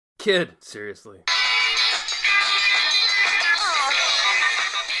Kid, seriously.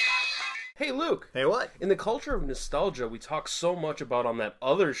 Hey, Luke. Hey, what? In the culture of nostalgia we talk so much about on that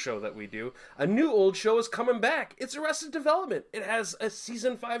other show that we do, a new old show is coming back. It's Arrested Development. It has a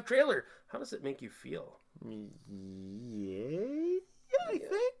season 5 trailer. How does it make you feel? Yeah, I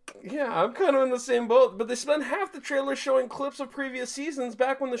think. Yeah, I'm kind of in the same boat, but they spent half the trailer showing clips of previous seasons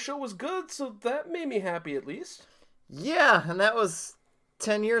back when the show was good, so that made me happy at least. Yeah, and that was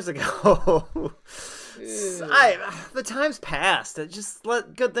 10 years ago. The time's passed. Just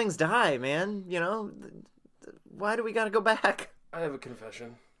let good things die, man. You know, why do we gotta go back? I have a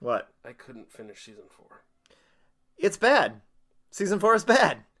confession. What? I couldn't finish season 4. It's bad. Season 4 is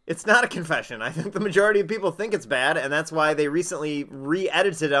bad. It's not a confession. I think the majority of people think it's bad, and that's why they recently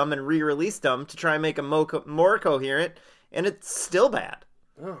re-edited them and re-released them to try and make them more coherent, and it's still bad.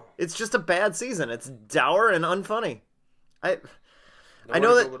 Oh. It's just a bad season. It's dour and unfunny. I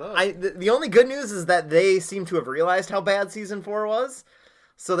know that the only good news is that they seem to have realized how bad season 4 was,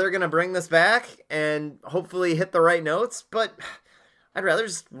 so they're going to bring this back and hopefully hit the right notes, but I'd rather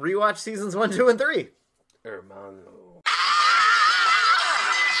just rewatch seasons 1, 2, and 3. Hermano.